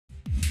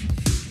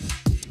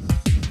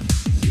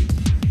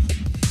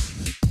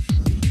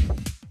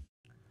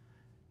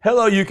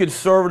Hello, you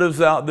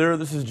conservatives out there.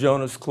 This is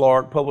Jonas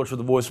Clark, publisher of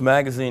the Forbes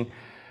Magazine.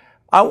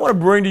 I want to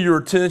bring to your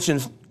attention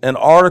an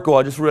article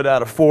I just read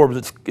out of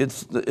Forbes.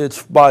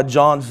 It's by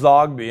John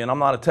Zogby, and I'm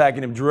not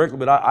attacking him directly,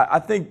 but I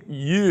think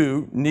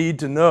you need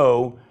to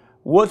know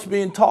what's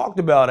being talked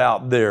about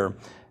out there.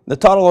 The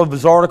title of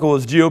his article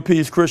is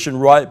GOP's Christian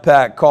Right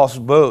PAC Costs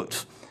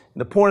Votes.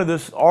 And the point of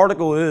this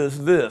article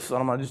is this, and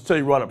I'm going to just tell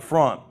you right up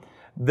front,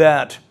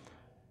 that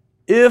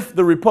if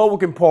the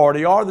Republican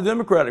Party, or the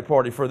Democratic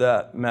Party for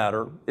that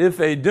matter,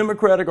 if a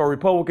Democratic or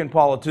Republican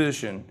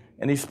politician,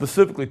 and he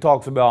specifically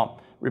talks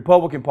about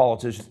Republican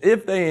politicians,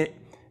 if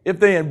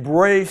they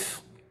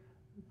embrace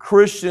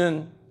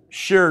Christian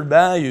shared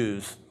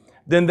values,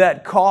 then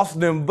that costs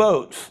them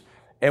votes.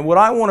 And what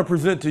I want to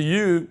present to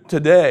you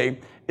today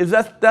is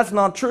that's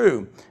not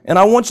true. And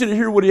I want you to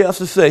hear what he has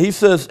to say. He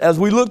says, as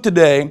we look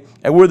today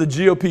at where the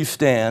GOP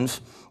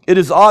stands, it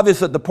is obvious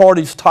that the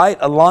party's tight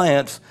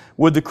alliance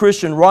with the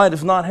Christian right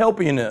is not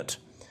helping it.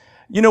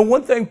 You know,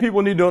 one thing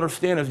people need to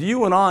understand is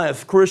you and I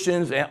as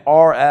Christians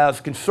or as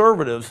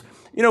conservatives,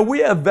 you know, we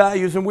have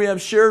values and we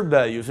have shared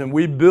values and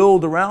we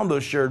build around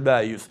those shared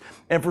values.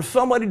 And for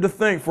somebody to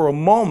think for a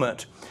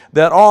moment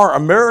that our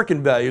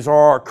American values or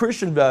our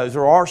Christian values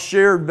or our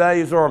shared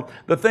values or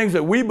the things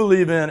that we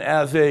believe in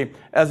as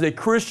a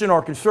Christian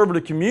or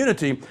conservative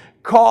community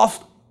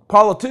cost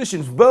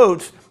politicians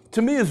votes,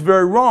 to me is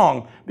very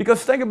wrong.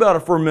 Because think about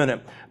it for a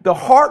minute. The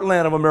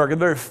heartland of America, the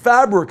very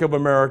fabric of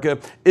America,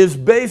 is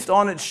based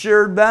on its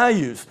shared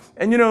values.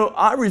 And you know,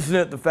 I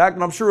resent the fact,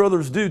 and I'm sure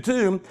others do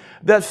too,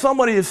 that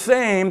somebody is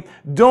saying,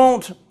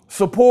 don't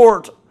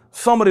support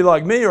somebody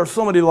like me or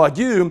somebody like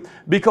you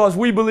because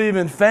we believe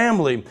in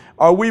family,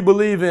 or we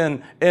believe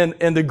in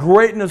the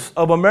greatness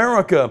of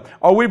America,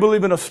 or we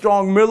believe in a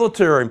strong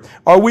military,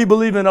 or we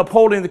believe in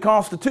upholding the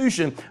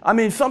Constitution. I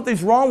mean,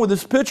 something's wrong with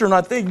this picture, and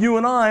I think you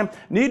and I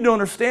need to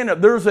understand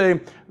that there's a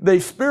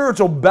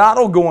spiritual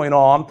battle going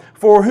on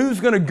for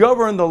who's going to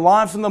govern the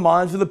lives and the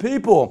minds of the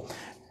people.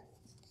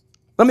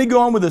 Let me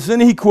go on with this. Then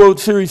he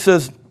quotes here, he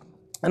says,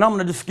 and I'm going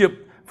to just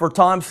skip for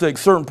time's sake,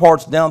 certain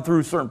parts down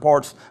through certain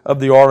parts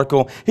of the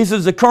article. He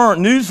says, the current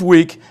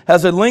Newsweek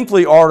has a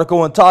lengthy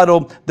article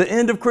entitled, The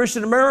End of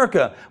Christian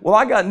America. Well,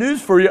 I got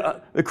news for you.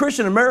 The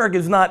Christian America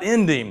is not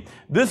ending.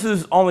 This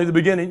is only the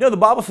beginning. You know, the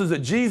Bible says that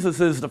Jesus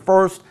is the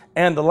first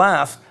and the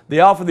last, the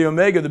Alpha, the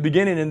Omega, the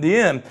beginning and the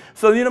end.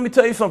 So, you know, let me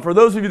tell you something. For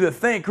those of you that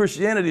think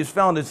Christianity has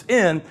found its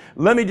end,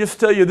 let me just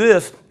tell you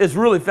this. It's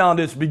really found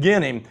its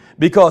beginning,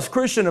 because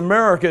Christian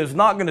America is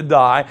not going to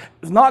die,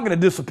 it's not going to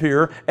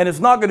disappear, and it's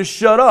not going to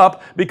shut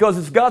up because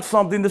it's got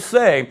something to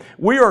say.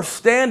 We are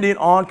standing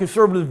on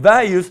conservative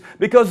values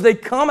because they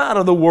come out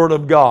of the Word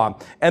of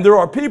God. And there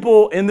are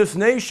people in this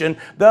nation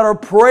that are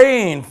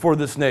praying for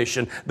this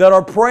nation, that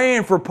are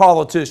praying for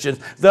politicians,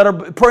 that are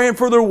praying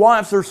for their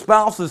wives, their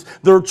spouses,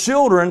 their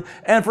children,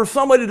 and for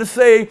somebody to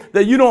say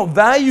that you don't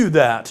value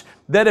that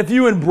if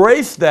you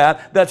embrace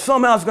that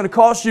somehow it's going to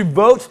cost you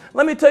votes.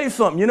 Let me tell you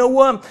something. You know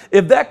what?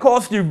 If that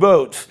costs you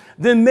votes,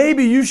 then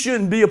maybe you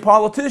shouldn't be a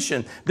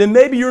politician. Then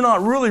maybe you're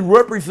not really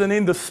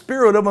representing the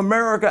spirit of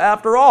America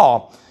after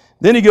all.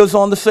 Then he goes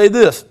on to say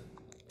this.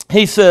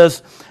 He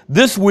says,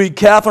 this week,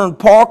 Catherine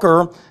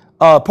Parker,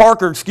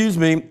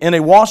 in a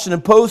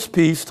Washington Post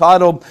piece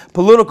titled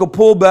Political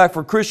Pullback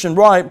for Christian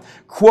Right,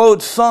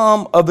 quotes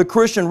some of the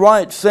Christian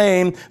right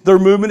saying their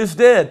movement is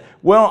dead.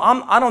 Well,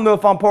 I don't know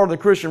if I'm part of the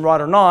Christian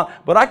right or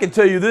not, but I can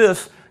tell you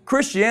this,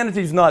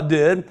 Christianity is not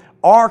dead.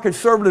 Our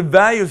conservative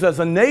values as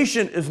a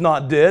nation is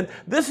not dead.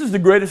 This is the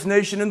greatest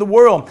nation in the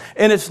world.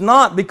 And it's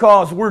not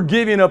because we're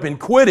giving up and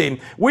quitting.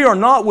 We are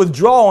not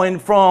withdrawing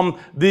from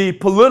the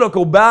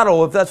political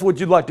battle, if that's what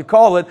you'd like to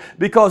call it,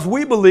 because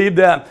we believe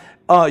that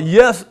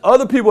yes,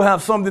 other people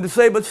have something to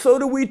say, but so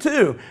do we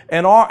too.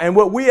 And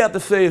what we have to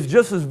say is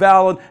just as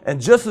valid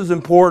and just as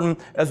important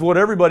as what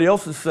everybody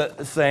else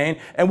is saying.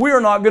 And we are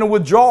not going to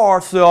withdraw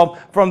ourselves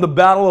from the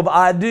battle of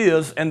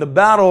ideas and the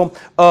battle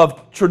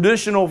of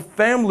traditional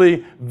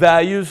family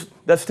values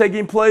that's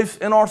taking place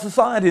in our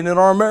society and in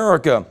our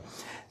America.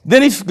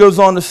 Then he goes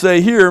on to say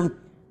here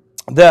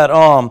that,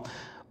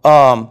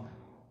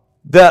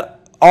 that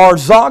our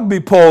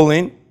Zogby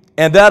polling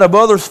and that of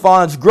others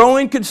finds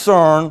growing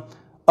concern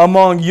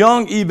among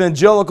young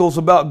evangelicals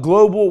about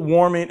global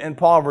warming and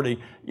poverty.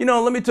 You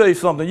know, let me tell you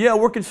something. Yeah,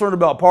 we're concerned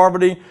about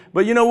poverty,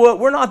 but you know what?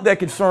 We're not that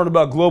concerned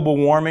about global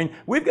warming.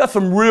 We've got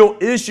some real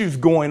issues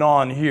going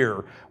on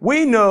here.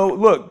 We know,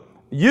 look,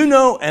 you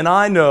know and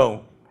I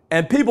know,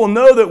 and people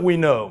know that we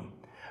know,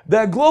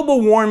 that global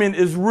warming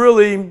is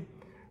really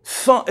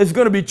is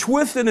going to be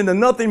twisted into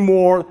nothing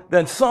more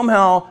than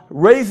somehow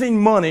raising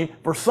money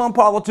for some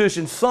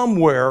politician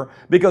somewhere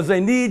because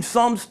they need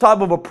some type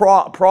of a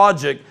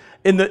project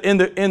in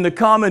the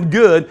common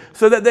good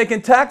so that they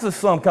can tax us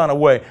some kind of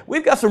way.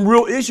 We've got some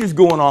real issues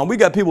going on. We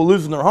got people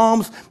losing their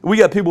homes. We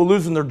got people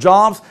losing their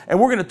jobs. And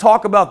we're going to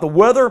talk about the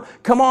weather.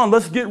 Come on,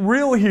 let's get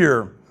real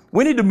here.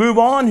 We need to move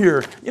on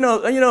here.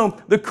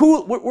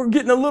 We're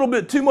getting a little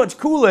bit too much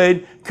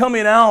Kool-Aid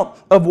coming out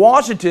of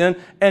Washington,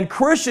 and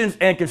Christians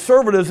and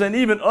conservatives and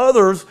even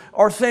others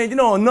are saying,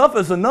 enough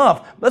is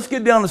enough. Let's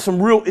get down to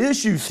some real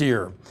issues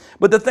here.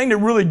 But the thing that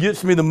really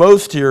gets me the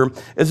most here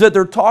is that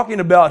they're talking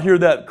about here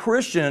that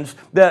Christians,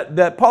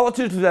 that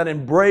politicians that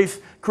embrace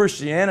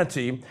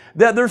Christianity,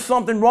 that there's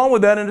something wrong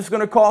with that and it's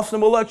going to cost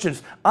them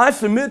elections. I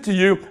submit to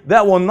you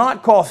that will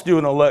not cost you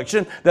an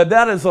election,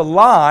 that is a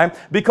lie,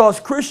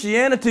 because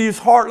Christianity is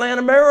heartland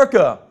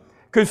America.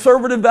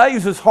 Conservative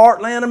values is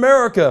heartland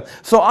America.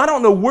 So I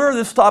don't know where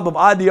this type of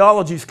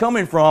ideology is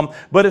coming from,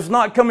 but it's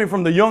not coming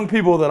from the young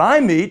people that I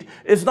meet.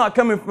 It's not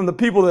coming from the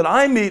people that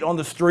I meet on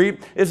the street.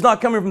 It's not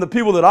coming from the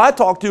people that I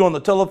talk to on the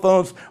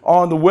telephones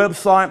or on the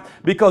website,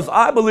 because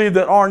I believe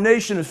that our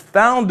nation is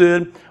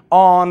founded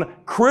on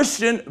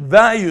Christian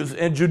values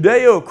and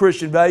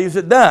Judeo-Christian values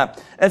at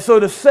that. And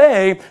so to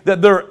say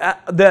that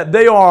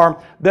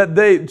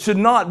they should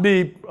not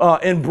be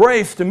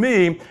embraced, to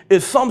me,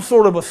 is some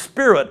sort of a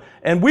spirit.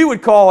 And we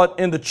would call it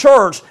in the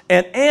church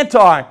an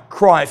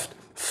anti-Christ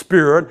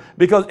spirit,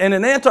 and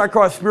an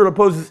anti-Christ spirit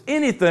opposes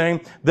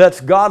anything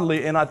that's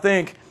godly. And I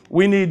think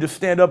we need to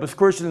stand up as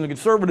Christians and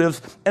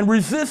conservatives and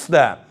resist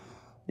that.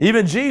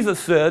 Even Jesus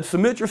said,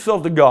 submit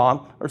yourself to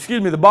God,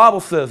 the Bible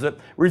says it,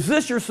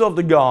 resist yourself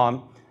to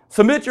God,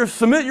 submit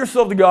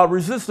yourself to God,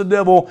 resist the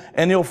devil,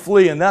 and he'll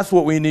flee, and that's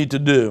what we need to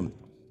do.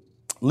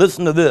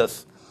 Listen to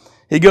this.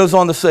 He goes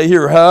on to say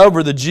here,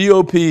 however, the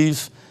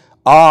GOP's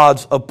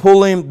odds of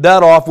pulling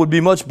that off would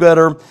be much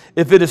better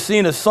if it is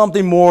seen as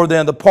something more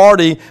than the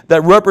party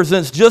that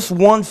represents just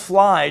one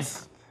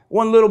slice,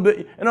 one little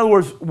bit. In other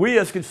words, we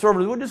as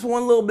conservatives, we're just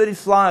one little bitty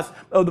slice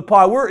of the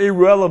pie. We're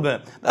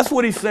irrelevant. That's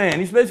what he's saying.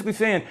 He's basically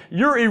saying,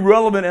 you're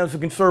irrelevant as a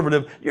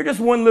conservative. You're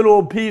just one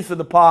little piece of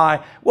the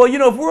pie. Well,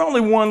 if we're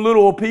only one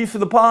little piece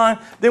of the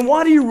pie, then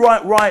why do you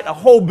write a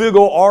whole big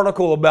old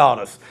article about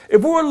us?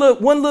 If we're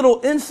one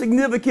little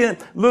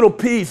insignificant little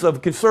piece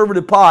of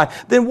conservative pie,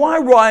 then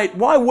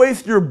why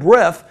waste your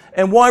breath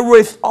and why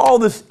waste all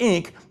this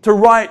ink to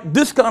write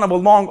this kind of a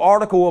long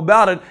article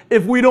about it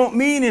if we don't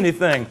mean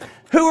anything?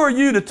 Who are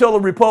you to tell the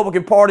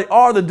Republican Party,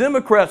 or the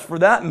Democrats for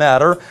that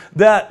matter,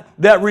 that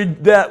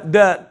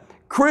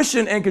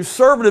Christian and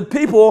conservative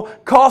people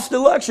cost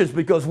elections?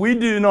 Because we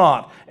do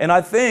not. And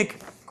I think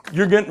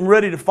you're getting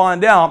ready to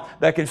find out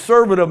that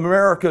conservative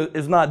America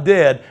is not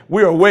dead.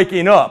 We are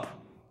waking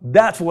up.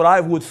 That's what I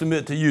would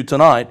submit to you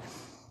tonight.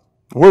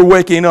 We're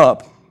waking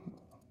up.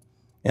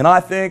 And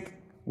I think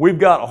we've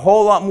got a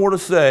whole lot more to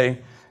say.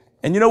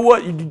 And you know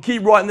what? You can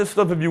keep writing this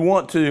stuff if you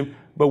want to,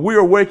 but we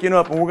are waking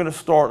up and we're going to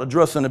start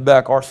addressing it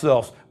back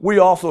ourselves. We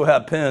also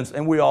have pens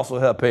and we also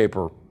have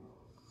paper.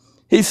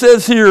 He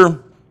says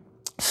here,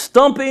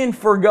 stumping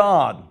for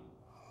God,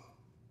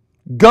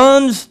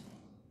 guns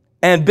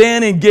and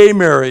banning gay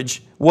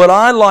marriage, what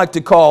I like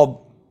to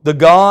call the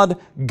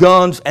God,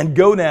 guns, and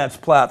gonads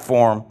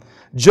platform,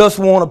 just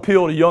won't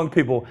appeal to young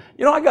people.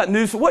 I got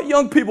news. What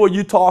young people are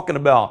you talking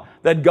about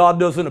that God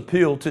doesn't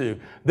appeal to?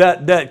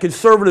 That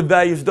conservative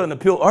values doesn't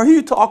appeal? Who are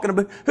you talking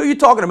about?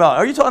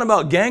 Are you talking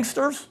about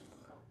gangsters?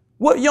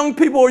 What young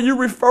people are you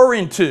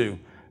referring to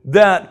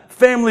that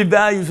family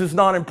values is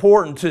not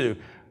important to?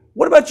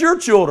 What about your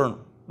children?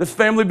 This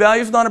family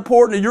values not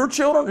important to your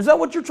children? Is that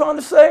what you're trying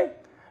to say?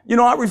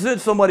 I resent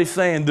somebody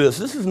saying this.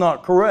 This is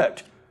not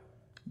correct.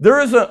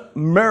 There is an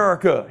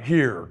America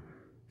here.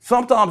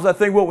 Sometimes I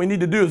think what we need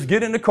to do is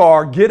get in the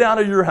car, get out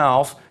of your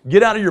house,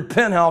 get out of your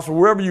penthouse or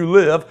wherever you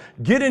live,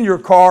 get in your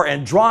car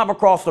and drive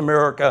across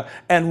America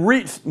and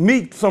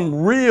meet some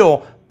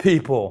real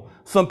people.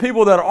 Some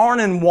people that aren't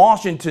in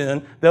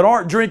Washington, that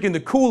aren't drinking the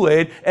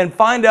Kool-Aid, and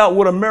find out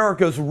what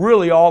America's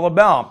really all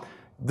about.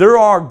 There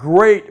are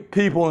great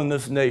people in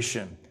this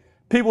nation.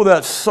 People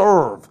that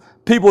serve,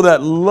 people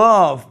that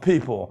love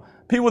people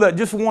that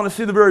just want to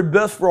see the very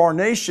best for our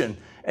nation.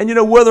 And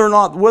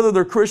whether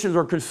they're Christians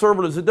or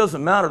conservatives, it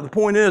doesn't matter. The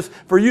point is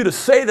for you to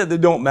say that they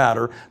don't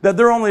matter, that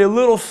they're only a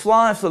little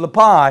slice of the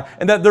pie,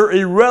 and that they're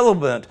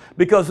irrelevant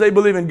because they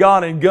believe in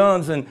God and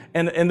guns and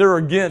they're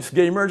against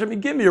gay marriage.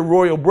 Give me a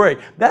royal break.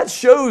 That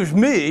shows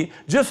me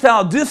just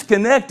how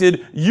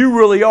disconnected you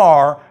really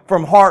are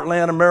from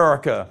Heartland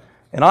America.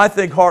 And I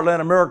think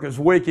Heartland America is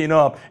waking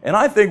up, and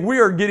I think we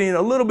are getting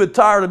a little bit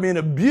tired of being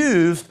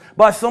abused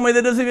by somebody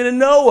that doesn't even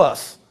know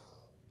us.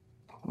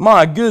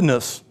 My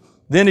goodness.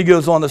 Then he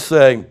goes on to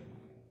say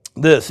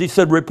this. He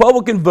said,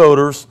 Republican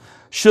voters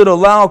should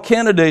allow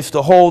candidates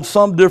to hold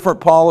some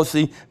different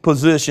policy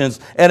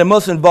positions, and it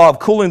must involve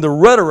cooling the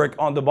rhetoric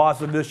on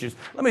divisive issues.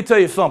 Let me tell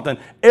you something.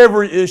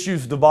 Every issue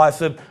is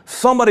divisive.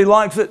 Somebody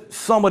likes it,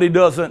 somebody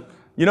doesn't.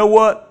 You know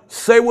what?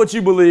 Say what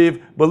you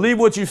believe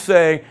what you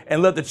say,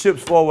 and let the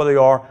chips fall where they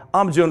are.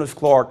 I'm Jonas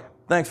Clark.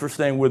 Thanks for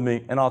staying with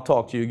me, and I'll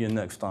talk to you again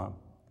next time.